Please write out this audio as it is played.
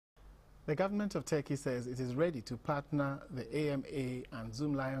The government of Turkey says it is ready to partner the AMA and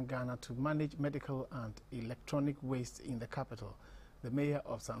Zoom Lion Ghana to manage medical and electronic waste in the capital. The mayor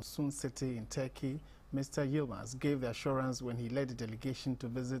of Samsun City in Turkey, Mr. Yilmaz, gave the assurance when he led a delegation to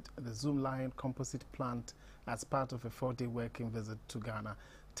visit the Zoom Lion composite plant as part of a 4-day working visit to Ghana.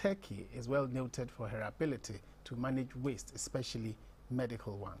 Turkey is well noted for her ability to manage waste, especially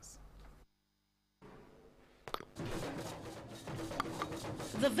medical ones.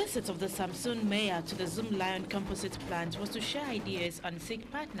 The visit of the Samsun mayor to the Zoom Lion composite plant was to share ideas and seek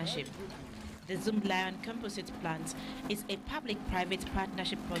partnership. The Zoom Lion composite plant is a public-private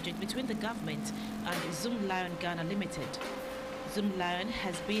partnership project between the government and Zoom Lion Ghana Limited. Zoom Lion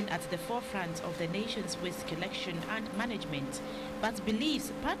has been at the forefront of the nation's waste collection and management, but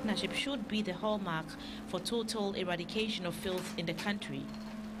believes partnership should be the hallmark for total eradication of filth in the country.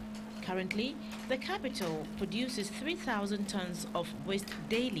 Currently, the capital produces 3,000 tons of waste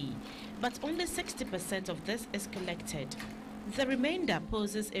daily, but only 60% of this is collected. The remainder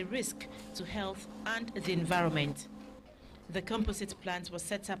poses a risk to health and the environment. The composite plant was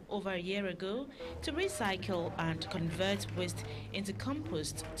set up over a year ago to recycle and convert waste into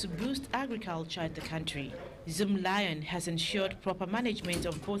compost to boost agriculture in the country. Zoom Lion has ensured proper management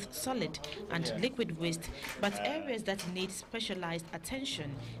of both solid and liquid waste, but areas that need specialized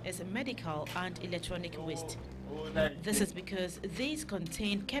attention is medical and electronic waste. This is because these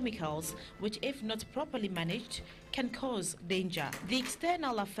contain chemicals which, if not properly managed, can cause danger. The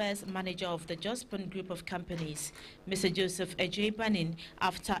External Affairs Manager of the Jospin Group of Companies, Mr. Joseph Ejebanin,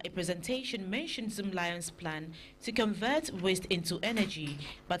 after a presentation mentioned Zoom Lion's plan to convert waste into energy,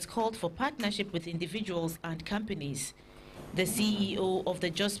 but called for partnership with individuals and companies. The CEO of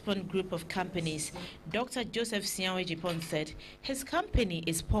the Jospin Group of Companies, Dr. Joseph Sianwe-Jipon, said his company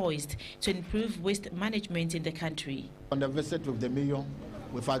is poised to improve waste management in the country. On the visit with the mayor,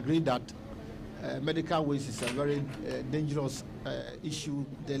 we've agreed that medical waste is a very dangerous issue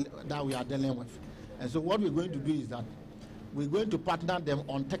that we are dealing with. And so what we're going to do is that we're going to partner them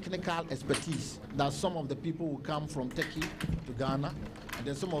on technical expertise, that some of the people will come from Turkey to Ghana, and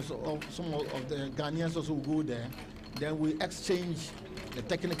then some of the Ghanaians also will go there. Then we exchange the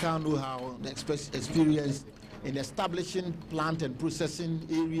technical know-how, the experience in establishing plant and processing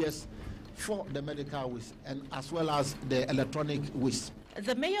areas for the medical waste, and as well as the electronic waste.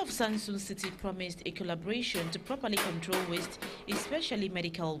 The mayor of Samsun City promised a collaboration to properly control waste, especially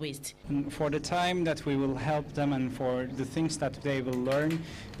medical waste. For the time that we will help them and for the things that they will learn,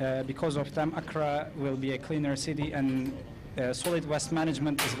 because of them, Accra will be a cleaner city, and solid waste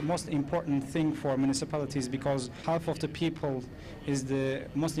management is the most important thing for municipalities, because half of the people is the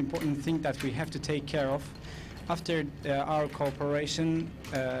most important thing that we have to take care of. After our cooperation,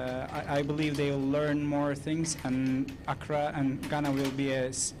 I believe they will learn more things, and Accra and Ghana will be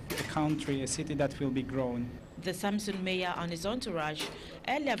a country, a city that will be grown. The Samsun mayor and his entourage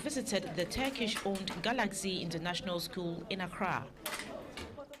earlier visited the Turkish-owned Galaxy International School in Accra.